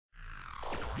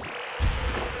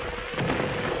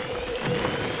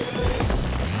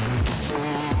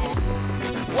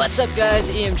What's up guys,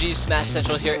 EMG Smash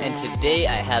Central here, and today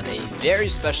I have a very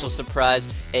special surprise,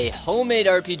 a homemade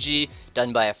RPG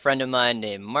done by a friend of mine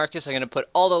named Marcus. I'm going to put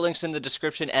all the links in the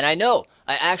description, and I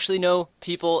actually know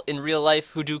people in real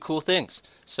life who do cool things.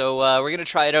 So we're going to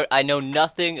try it out. I know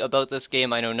nothing about this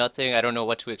game, I don't know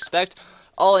what to expect.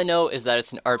 All I know is that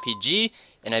it's an RPG,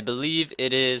 and I believe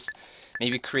it is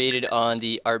maybe created on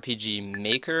the RPG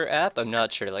Maker app. I'm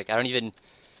not sure, like I don't even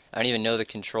know the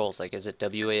controls. Like, is it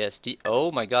WASD? Oh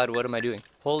my god, what am I doing?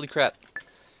 Holy crap.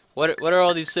 What are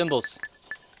all these symbols?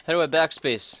 How do I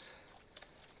backspace?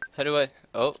 How do I...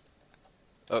 Oh,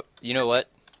 you know what?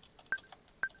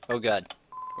 Oh god.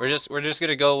 We're just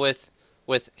gonna go with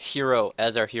Hero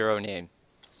as our hero name.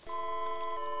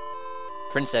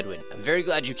 Prince Edwin, I'm very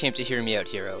glad you came to hear me out,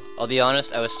 Hero. I'll be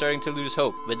honest, I was starting to lose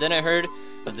hope, but then I heard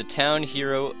of the town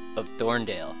hero of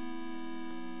Thorndale,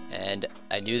 and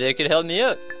I knew they could help me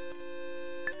out.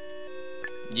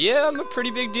 Yeah, I'm a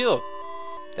pretty big deal.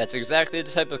 That's exactly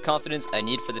the type of confidence I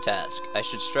need for the task. I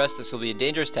should stress this will be a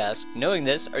dangerous task. Knowing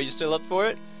this, are you still up for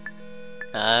it?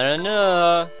 I don't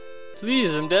know.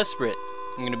 Please, I'm desperate.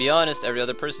 I'm gonna be honest, every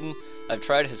other person I've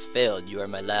tried has failed. You are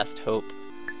my last hope.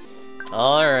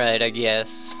 Alright, I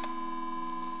guess.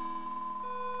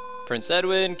 Prince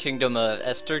Edwin, Kingdom of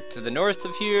Esther to the north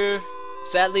of here.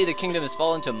 Sadly, the kingdom has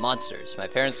fallen to monsters. My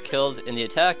parents killed in the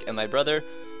attack, and my brother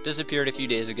disappeared a few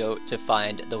days ago to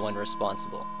find the one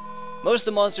responsible. Most of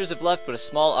the monsters have left, but a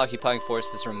small occupying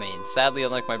force has remained. Sadly,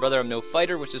 unlike my brother, I'm no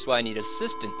fighter, which is why I need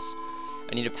assistance.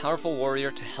 I need a powerful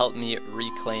warrior to help me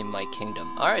reclaim my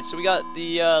kingdom. Alright, so we got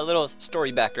the little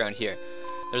story background here.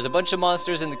 There's a bunch of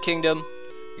monsters in the kingdom.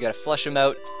 We gotta flush them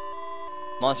out.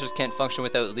 Monsters can't function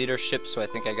without leadership, so I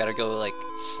think I gotta go, like,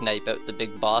 snipe out the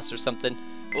big boss or something.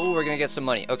 Oh, we're gonna get some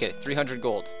money. Okay, 300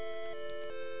 gold.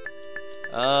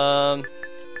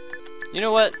 You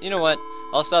know what?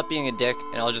 I'll stop being a dick,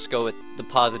 and I'll just go with the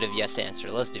positive yes answer.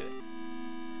 Let's do it.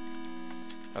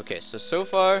 Okay, so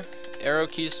far, arrow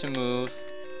keys to move.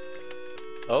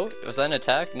 Oh, was that an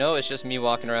attack? No, it's just me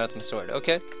walking around with my sword.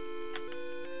 Okay.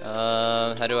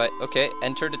 How do I... Okay,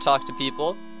 enter to talk to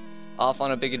people. Off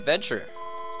on a big adventure.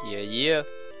 Yeah.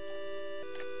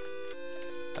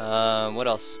 What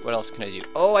else can I do?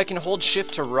 Oh, I can hold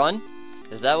shift to run?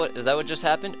 Is that what just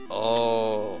happened?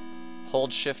 Oh,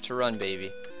 hold shift to run,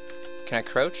 baby. Can I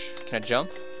crouch? Can I jump?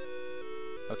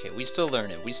 Okay, we still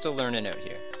learning out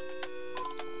here.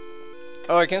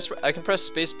 Oh, I can press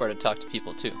spacebar to talk to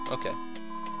people too. Okay.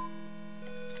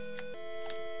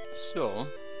 So,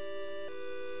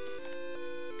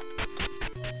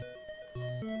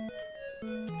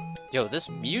 yo, this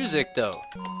music though.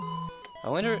 I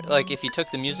wonder, like, if he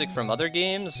took the music from other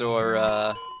games, or,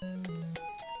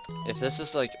 if this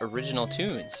is, like, original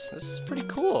tunes. This is pretty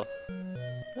cool.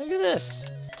 Look at this.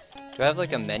 Do I have,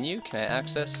 like, a menu? Can I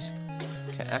access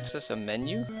a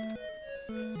menu?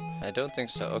 I don't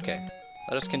think so. Okay.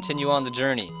 Let us continue on the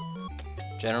journey.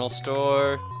 General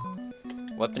store.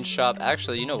 Weapon shop.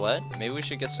 Actually, you know what? Maybe we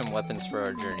should get some weapons for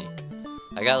our journey.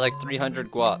 I got, like,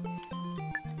 300 guap.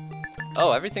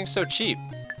 Oh, everything's so cheap.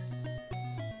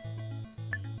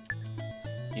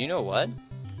 You know what?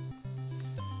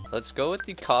 Let's go with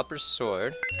the copper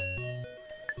sword,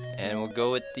 and we'll go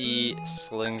with the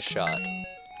slingshot,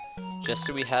 just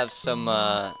so we have some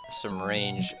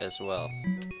range as well.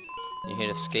 You hit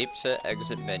escape to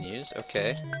exit menus.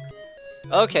 Okay.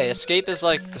 Okay, escape is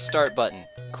like the start button.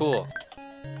 Cool.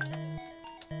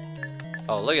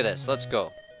 Oh, look at this. Let's go.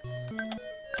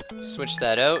 Switch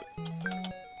that out.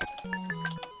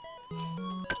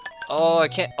 Oh, I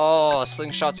can't. Oh,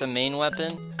 slingshot's a main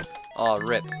weapon? Oh,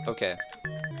 rip. Okay.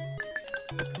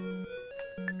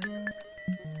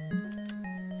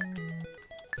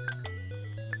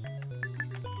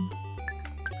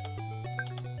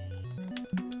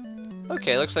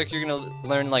 Okay, looks like you're gonna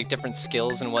learn, like, different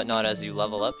skills and whatnot as you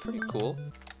level up. Pretty cool.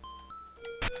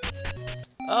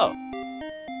 Oh.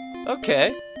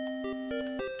 Okay.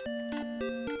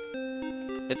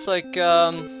 It's like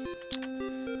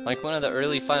one of the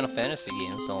early Final Fantasy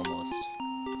games, almost.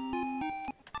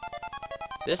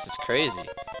 This is crazy.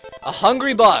 A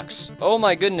hungry box! Oh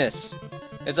my goodness!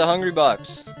 It's a hungry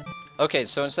box. Okay,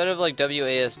 so instead of, like,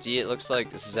 WASD, it looks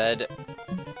like ZX.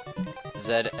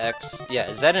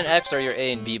 Yeah, Z and X are your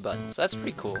A and B buttons. That's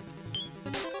pretty cool.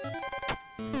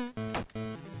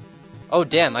 Oh,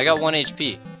 damn, I got 1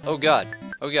 HP. Oh god.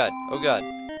 Oh god. Oh god.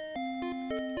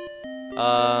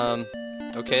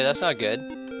 Okay, that's not good.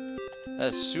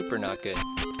 That's super not good.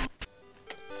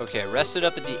 Okay, rested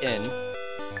up at the inn.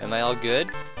 Am I all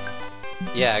good?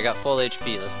 Yeah, I got full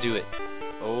HP. Let's do it.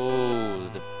 Oh,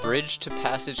 the bridge to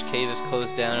Passage Cave is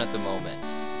closed down at the moment.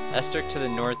 Esther to the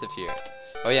north of here.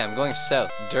 Oh yeah, I'm going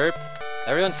south. Derp.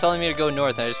 Everyone's telling me to go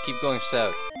north, and I just keep going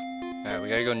south. Alright, we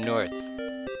gotta go north.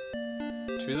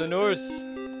 To the north!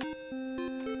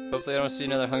 Hopefully I don't see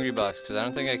another hungry box, because I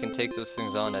don't think I can take those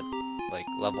things on at, like,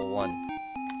 level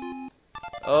 1.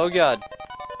 Oh god!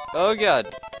 Oh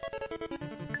god!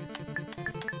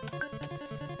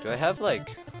 Do I have,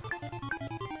 like...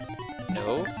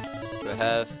 No? Do I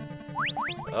have...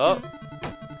 Oh!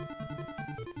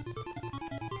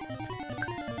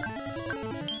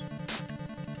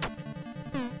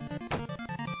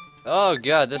 Oh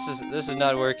god, this is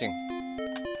not working.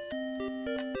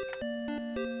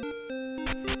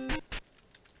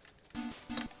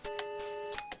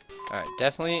 Alright,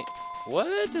 definitely...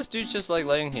 What? This dude's just like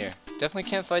laying here. Definitely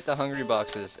can't fight the hungry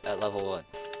boxes at level 1.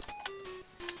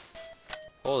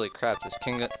 Holy crap, this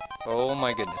king... Oh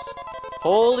my goodness.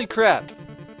 Holy crap!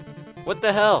 What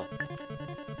the hell?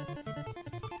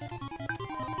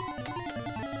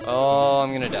 Oh,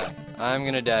 I'm gonna die. I'm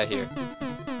gonna die here.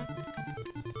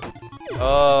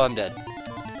 Oh, I'm dead.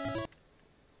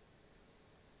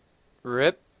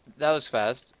 RIP. That was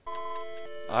fast.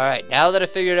 Alright, now that I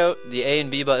figured out the A and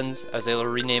B buttons, I was able to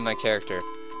rename my character.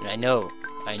 And I know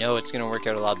it's gonna work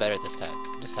out a lot better this time.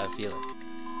 Just have a feeling.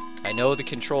 I know the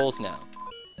controls now.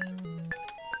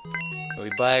 We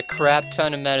buy a crap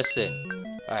ton of medicine.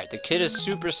 Alright, the kit is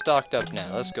super stocked up now.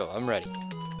 Let's go. I'm ready.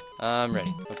 I'm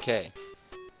ready. Okay.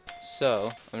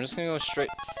 So, I'm just gonna go straight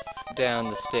down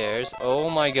the stairs. Oh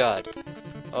my god.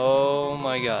 Oh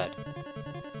my god.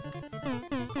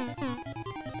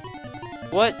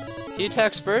 What? He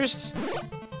attacks first?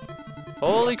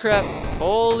 Holy crap.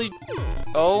 Holy...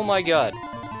 Oh my god.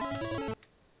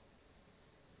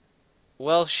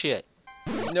 Well, shit.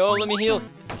 No, let me heal.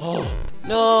 Oh,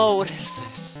 no, what is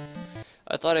this?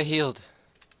 I thought I healed.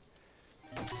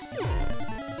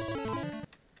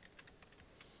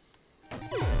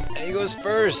 And he goes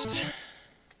first.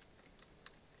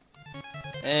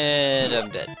 And I'm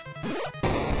dead.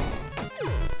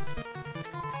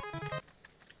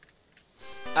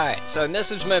 Alright, so I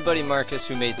messaged my buddy Marcus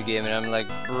who made the game, and I'm like,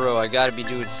 bro, I gotta be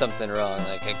doing something wrong.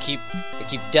 Like, I keep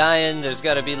dying. There's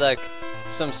gotta be like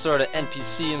some sort of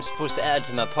NPC I'm supposed to add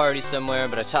to my party somewhere,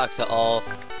 but I talked to all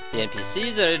the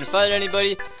NPCs and I didn't find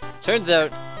anybody. Turns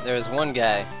out there was one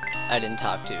guy I didn't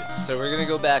talk to. So we're gonna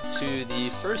go back to the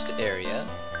first area,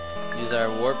 use our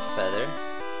warp feather.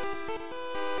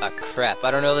 Ah, crap,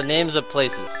 I don't know the names of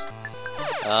places.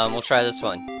 We'll try this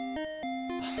one.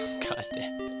 God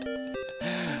damn.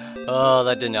 Oh,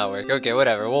 that did not work. Okay,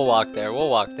 whatever. We'll walk there. We'll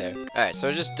walk there. Alright, so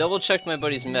I just double-checked my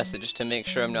buddy's message to make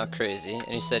sure I'm not crazy. And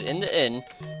he said, in the inn,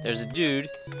 there's a dude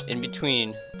in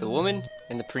between the woman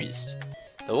and the priest.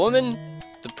 The woman,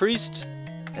 the priest,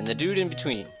 and the dude in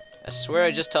between. I swear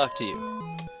I just talked to you.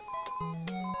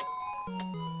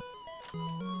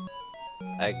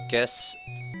 I guess...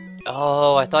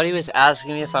 Oh, I thought he was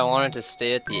asking me if I wanted to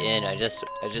stay at the inn. I just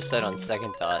said on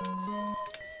second thought.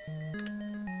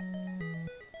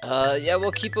 Yeah,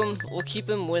 we'll keep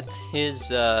him with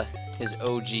his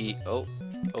OG, oh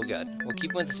god, we'll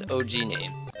keep him with his OG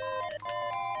name.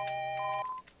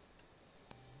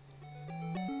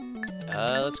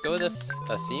 Let's go with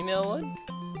a female one.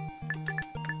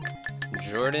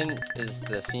 Jordan is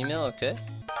the female, okay.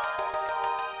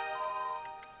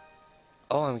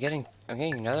 Oh, I'm getting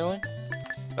another one?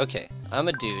 Okay, I'm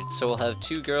a dude, so we'll have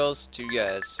 2 girls, 2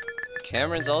 guys.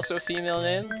 Cameron's also a female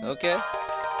name, okay.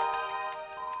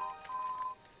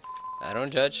 I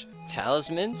don't judge.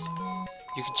 Talismans?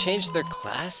 You can change their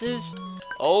classes?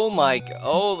 Oh my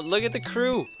oh, look at the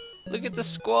crew! Look at the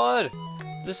squad!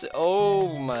 This,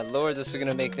 oh my lord, this is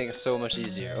gonna make things so much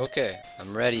easier. Okay,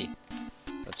 I'm ready.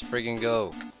 Let's friggin'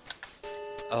 go.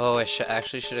 Oh, I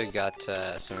actually should have got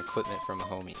some equipment from my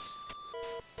homies.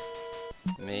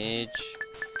 Mage.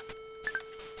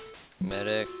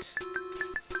 Medic.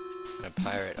 And a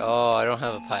pirate. Oh, I don't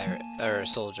have a pirate. Or a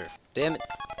soldier. Damn it.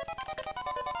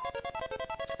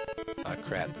 Oh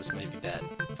crap, this may be bad.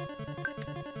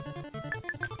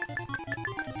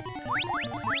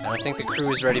 I don't think the crew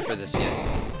is ready for this yet.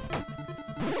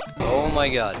 Oh my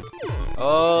god.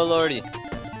 Oh lordy.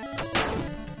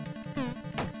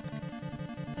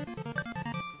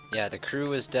 Yeah, the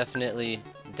crew is definitely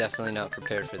not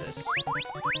prepared for this.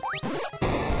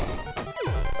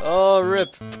 Oh,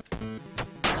 rip.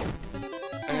 I'm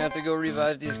gonna have to go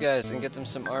revive these guys and get them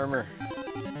some armor.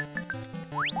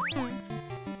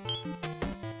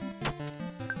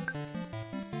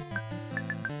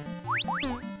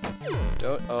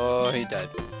 Don't. Oh, he died.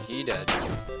 He died.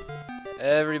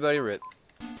 Everybody rip.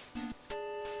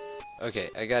 Okay,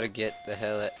 I gotta get the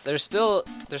hell out. They're still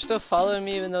following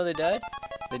me even though they died?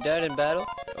 They died in battle?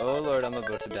 Oh lord, I'm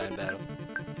about to die in battle.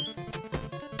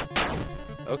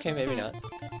 Okay, maybe not.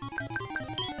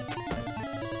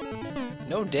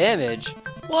 No damage?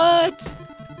 What?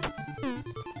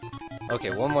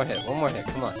 Okay, one more hit,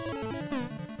 come on.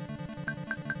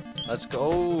 Let's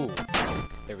go.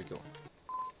 There we go.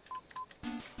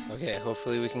 Okay,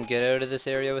 hopefully we can get out of this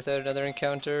area without another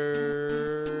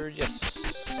encounter.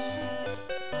 Yes.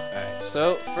 Alright,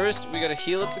 so first we gotta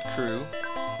heal up the crew.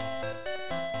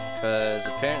 Because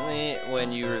apparently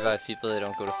when you revive people, they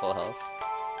don't go to full health.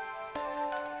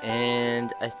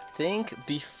 And I think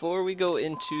before we go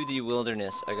into the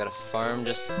wilderness, I gotta farm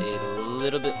just a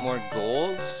little bit more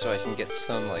gold so I can get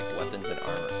some like weapons and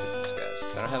armor for these guys,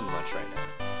 because I don't have much right now.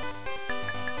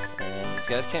 And these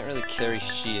guys can't really carry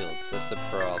shields, that's the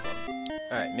problem.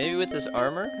 Alright, maybe with this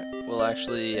armor, we'll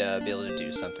actually be able to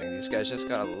do something. These guys just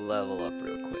gotta level up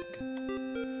real quick.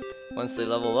 Once they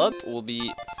level up, we'll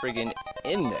be friggin'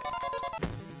 in there.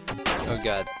 Oh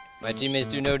god, my teammates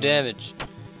do no damage.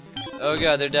 Oh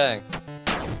god, they're dying.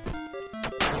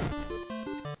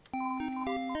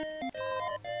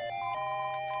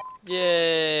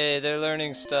 Yay, they're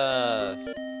learning stuff.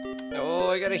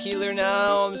 Oh, I got a healer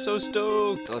now. I'm so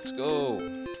stoked. Let's go.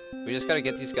 We just gotta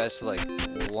get these guys to like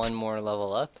one more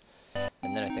level up,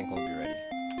 and then I think we'll be ready.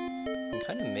 We can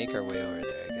kind of make our way over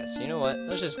there, I guess. You know what?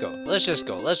 Let's just go. Let's just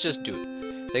go. Let's just do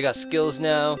it. They got skills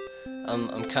now.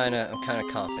 I'm kind of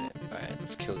confident. All right,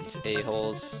 let's kill these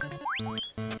a-holes.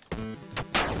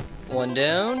 One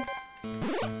down.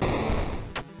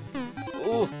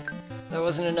 Ooh, that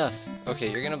wasn't enough. Okay,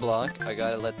 you're gonna block. I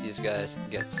gotta let these guys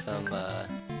get some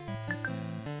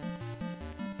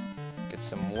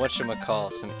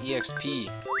whatchamacall, some EXP.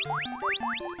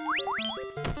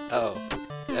 Uh oh,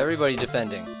 everybody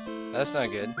defending. That's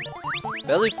not good.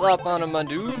 Belly flop on him, my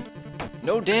dude.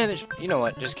 No damage. You know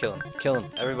what? Just kill him. Kill him.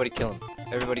 Everybody kill him.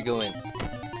 Everybody go in.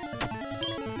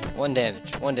 1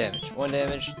 damage. 1 damage. 1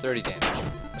 damage. 30 damage.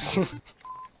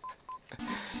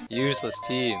 Useless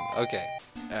team. Okay.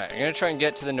 Alright, I'm gonna try and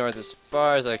get to the north as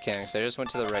far as I can, because I just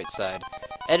went to the right side.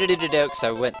 Edited it out because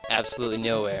I went absolutely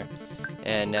nowhere.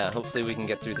 And hopefully we can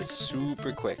get through this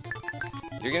super quick.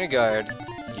 You're gonna guard.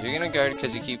 You're gonna guard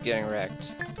because you keep getting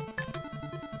wrecked.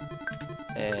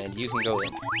 And you can go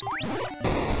in.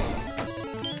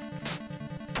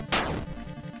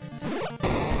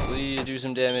 Please do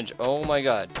some damage. Oh my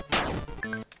god.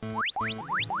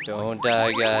 Don't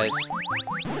die, guys.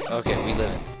 Okay, we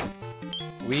live in.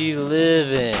 We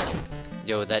live in.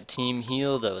 Yo, that team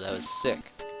heal though, that was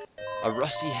sick. A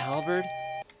rusty halberd?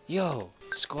 Yo,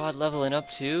 squad leveling up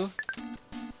too?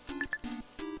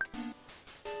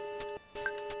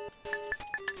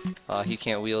 He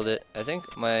can't wield it. I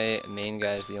think my main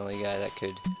guy is the only guy that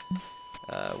could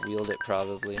wield it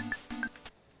probably.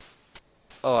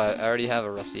 Oh, I already have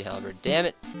a rusty halberd. Damn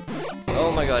it!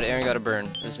 Oh my god, Aaron got a burn.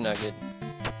 This is not good.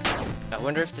 I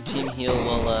wonder if the team heal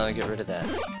will get rid of that.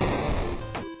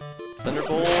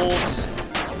 Thunderbolt!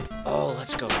 Oh,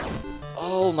 let's go.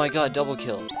 Oh my god, double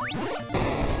kill.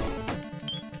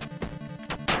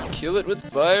 Kill it with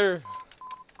fire!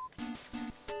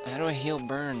 How do I heal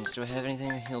burns? Do I have anything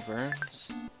to heal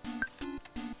burns?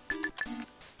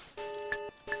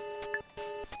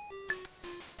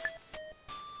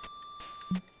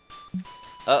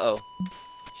 Uh-oh.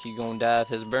 He gonna die of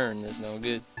his burn. That's no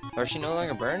good. Or is she no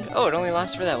longer burned? Oh, it only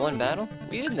lasts for that one battle?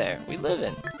 We in there. We live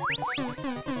in.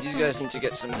 These guys need to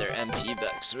get some of their MP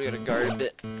back, so we gotta guard a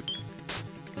bit.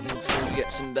 Hopefully we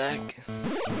get some back.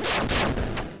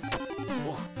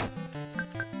 Ooh.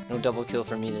 No double kill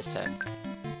for me this time.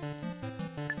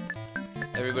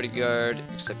 Everybody guard,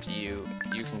 except you.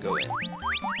 You can go in.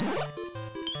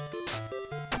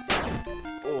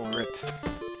 Oh, rip.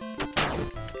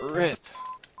 Rip.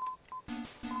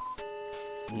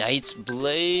 Knight's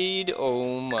Blade?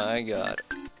 Oh my god.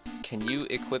 Can you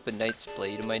equip a Knight's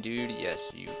Blade, my dude?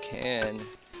 Yes, you can.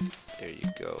 There you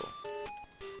go.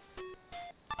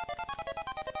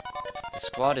 The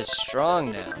squad is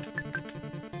strong now.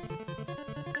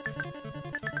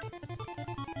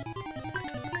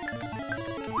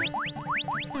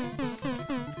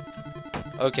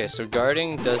 Okay, so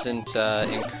guarding doesn't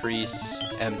increase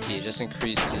MP, it just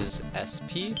increases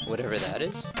SP, whatever that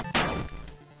is.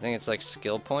 I think it's like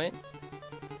skill point.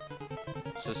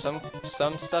 So some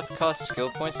stuff costs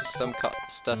skill points, some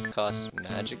stuff costs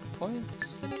magic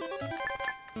points.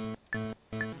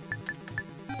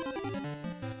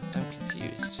 I'm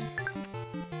confused.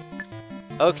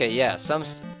 Okay, yeah, some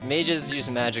mages use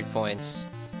magic points,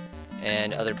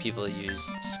 and other people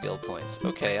use skill points.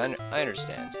 Okay, I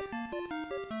understand.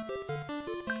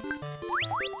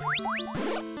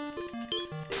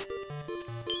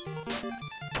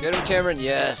 Get him, Cameron!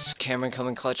 Yes! Cameron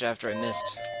coming clutch after I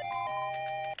missed.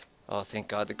 Oh, thank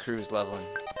God the crew's leveling.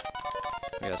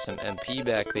 We got some MP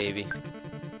back, baby.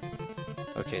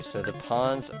 Okay, so the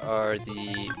pawns are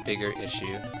the bigger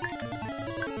issue.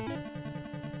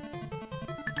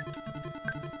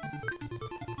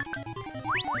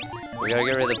 We gotta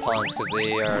get rid of the pawns because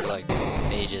they are like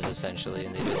mages essentially,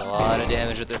 and they do a lot of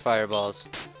damage with their fireballs.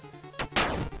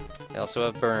 They also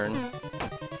have burn.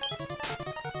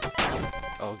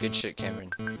 Oh, good shit, Cameron.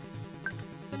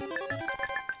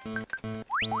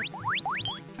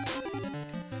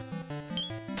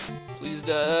 Please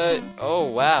die. Oh,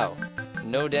 wow.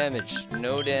 No damage.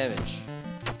 No damage.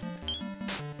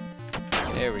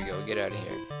 There we go. Get out of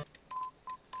here.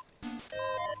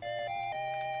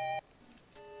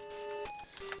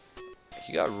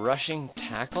 You got rushing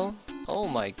tackle? Oh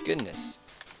my goodness.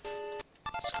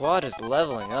 Squad is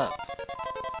leveling up.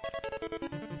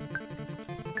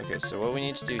 Okay, so what we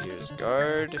need to do here is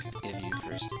guard, give you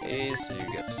first aid, so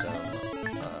you get some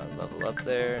level up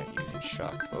there. You can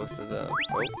shock both of them.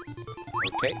 Oh,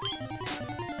 okay.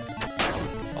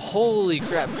 Holy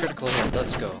crap, critical hit,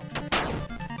 let's go.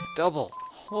 Double.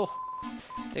 Oh,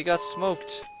 they got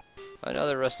smoked.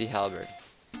 Another rusty halberd.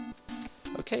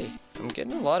 Okay, I'm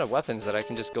getting a lot of weapons that I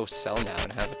can just go sell now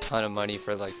and have a ton of money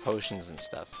for like potions and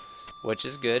stuff. Which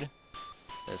is good.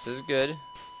 This is good.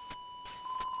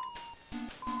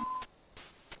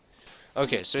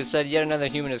 Okay, so it said yet another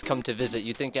human has come to visit.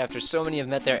 You think after so many have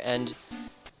met their end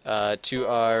to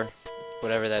our,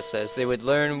 whatever that says, they would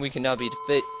learn we cannot be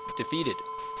defeated.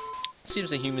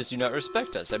 Seems the humans do not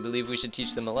respect us. I believe we should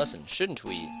teach them a lesson, shouldn't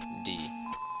we, D?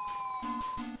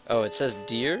 Oh, it says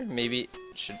deer? Maybe,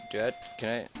 can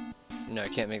I? No, I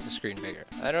can't make the screen bigger.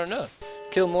 I don't know.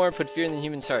 Kill more, put fear in the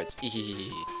humans' hearts.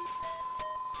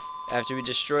 After we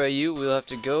destroy you, we'll have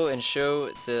to go and show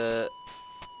the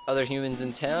other humans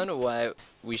in town why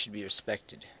we should be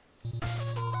respected.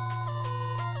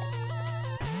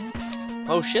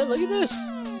 Oh shit, look at this!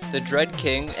 The Dread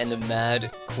King and the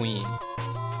Mad Queen.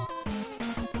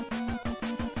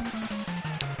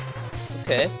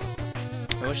 Okay.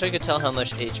 I wish I could tell how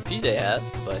much HP they have,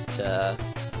 but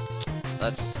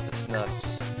that's not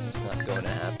going to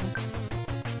happen.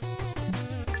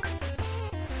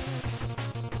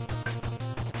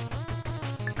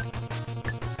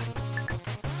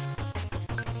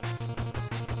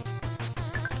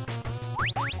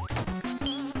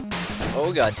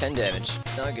 Oh god, 10 damage.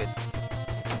 Not good.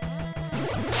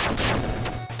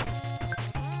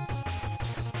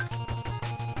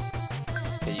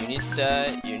 Okay, you need to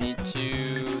die. You need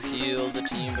to heal the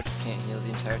team, but you can't heal the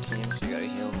entire team, so you gotta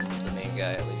heal the main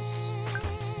guy at least.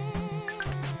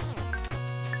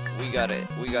 We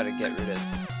gotta get rid of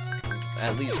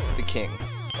at least the king.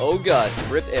 Oh god,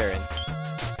 rip Aaron.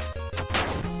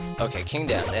 Okay, king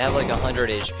down. They have like 100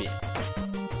 HP.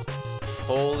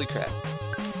 Holy crap.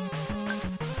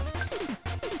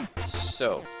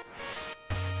 So,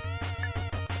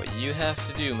 what you have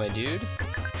to do, my dude,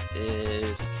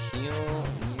 is heal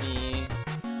me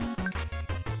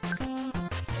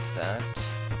like that,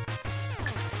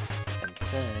 and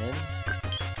then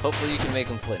hopefully you can make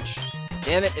him flinch.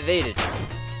 Damn it, evaded.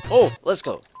 Oh, let's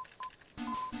go.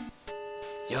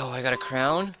 Yo, I got a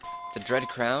crown, the Dread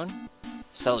Crown.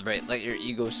 Celebrate, let your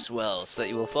ego swell, so that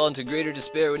you will fall into greater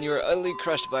despair when you are utterly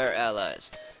crushed by our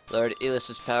allies. Lord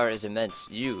Elis's power is immense.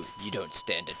 You don't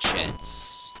stand a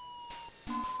chance.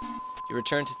 You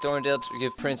return to Thorndale to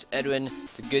give Prince Edwin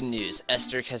the good news.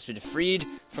 Esther has been freed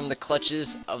from the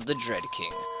clutches of the Dread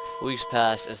King. Weeks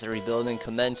pass as the rebuilding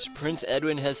commenced. Prince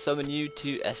Edwin has summoned you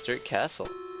to Esther Castle.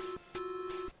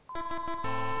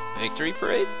 Victory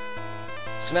parade?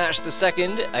 Smash the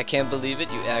second. I can't believe it.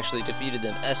 You actually defeated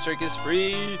them. Esther is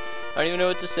free. I don't even know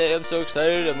what to say. I'm so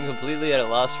excited. I'm completely at a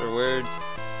loss for words.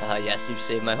 Yes, you've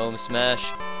saved my home,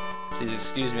 Smash. Please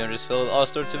excuse me, I'm just filled with all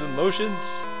sorts of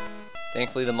emotions.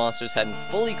 Thankfully, the monsters hadn't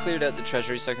fully cleared out the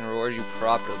treasury, so I can reward you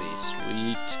properly.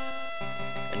 Sweet.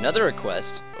 Another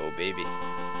request. Oh, baby.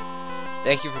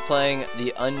 Thank you for playing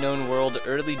the Unknown World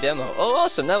early demo. Oh,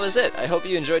 awesome, that was it. I hope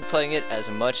you enjoyed playing it as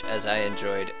much as I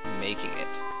enjoyed making it.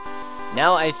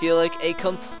 Now I feel like a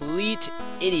complete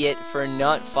idiot for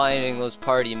not finding those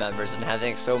party members and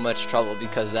having so much trouble,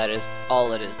 because that is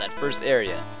all it is, that first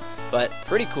area. But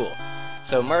pretty cool.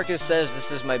 So Marcus says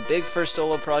this is my big first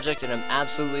solo project and I'm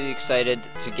absolutely excited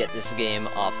to get this game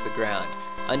off the ground.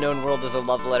 Unknown World is a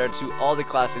love letter to all the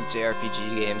classic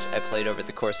JRPG games I played over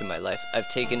the course of my life. I've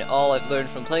taken all I've learned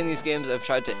from playing these games, I've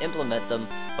tried to implement them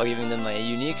while giving them my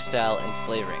unique style and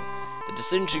flavoring. The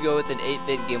decision to go with an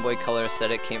 8-bit Game Boy Color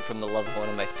aesthetic came from the love of one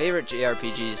of my favorite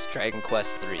JRPGs, Dragon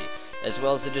Quest III, as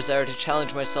well as the desire to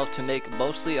challenge myself to make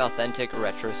mostly authentic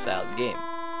retro-styled game.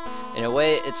 In a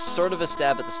way, it's sort of a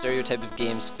stab at the stereotype of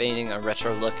games feigning a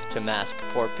retro look to mask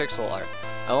poor pixel art.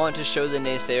 I want to show the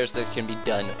naysayers that it can be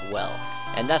done well.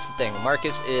 And that's the thing,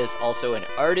 Marcus is also an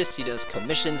artist, he does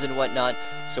commissions and whatnot,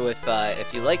 so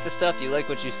if you like the stuff, you like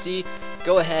what you see,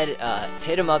 go ahead,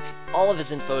 hit him up. All of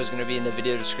his info is going to be in the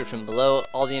video description below,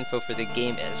 all the info for the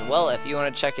game as well. If you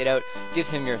want to check it out, give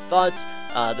him your thoughts.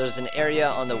 There's an area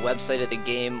on the website of the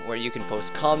game where you can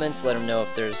post comments, let him know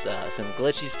if there's some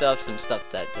glitchy stuff, some stuff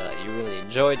that you really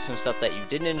enjoyed, some stuff that you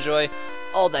didn't enjoy,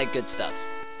 all that good stuff.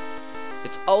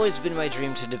 It's always been my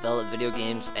dream to develop video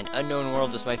games, and Unknown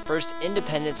World is my first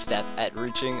independent step at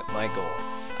reaching my goal.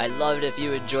 I'd love it if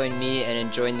you would join me and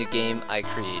enjoy the game I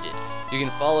created. You can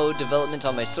follow development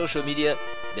on my social media,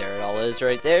 there it all is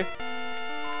right there.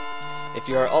 If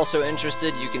you are also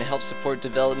interested, you can help support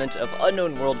development of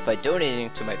Unknown World by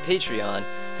donating to my Patreon,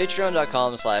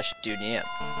 patreon.com/dudeyam.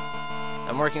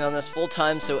 I'm working on this full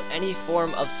time, so any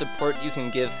form of support you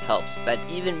can give helps. That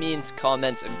even means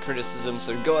comments and criticism,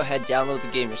 so go ahead, download the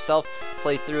game yourself,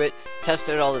 play through it, test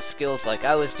out all the skills like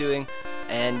I was doing,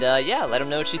 and yeah, let them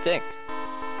know what you think.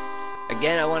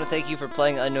 Again, I want to thank you for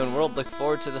playing Unknown World. Look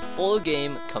forward to the full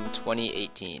game come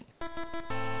 2018.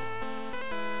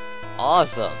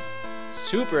 Awesome.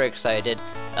 Super excited.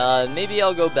 Maybe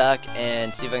I'll go back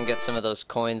and see if I can get some of those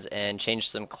coins and change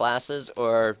some classes,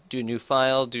 or do a new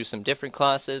file, do some different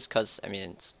classes, because, I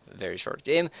mean, it's a very short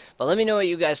game. But let me know what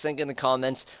you guys think in the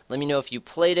comments. Let me know if you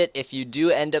played it. If you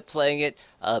do end up playing it,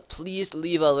 please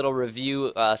leave a little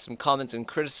review, some comments and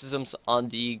criticisms on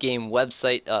the game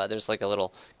website. There's like a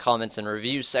little comments and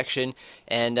review section,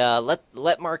 and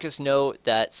let Marcus know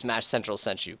that Smash Central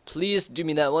sent you. Please do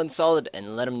me that one solid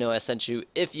and let him know I sent you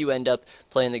if you end up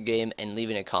playing the game and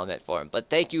leaving a comment for him. But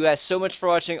thank you guys so much for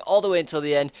watching all the way until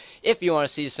the end. If you want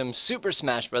to see some Super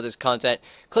Smash Brothers content,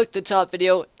 click the top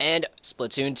video, and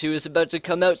Splatoon 2 is about to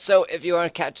come out, so if you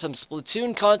want to catch some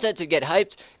Splatoon content to get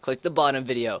hyped, click the bottom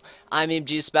video. I'm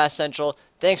a.k.a. SmashCentral.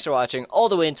 Thanks for watching all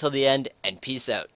the way until the end, and peace out.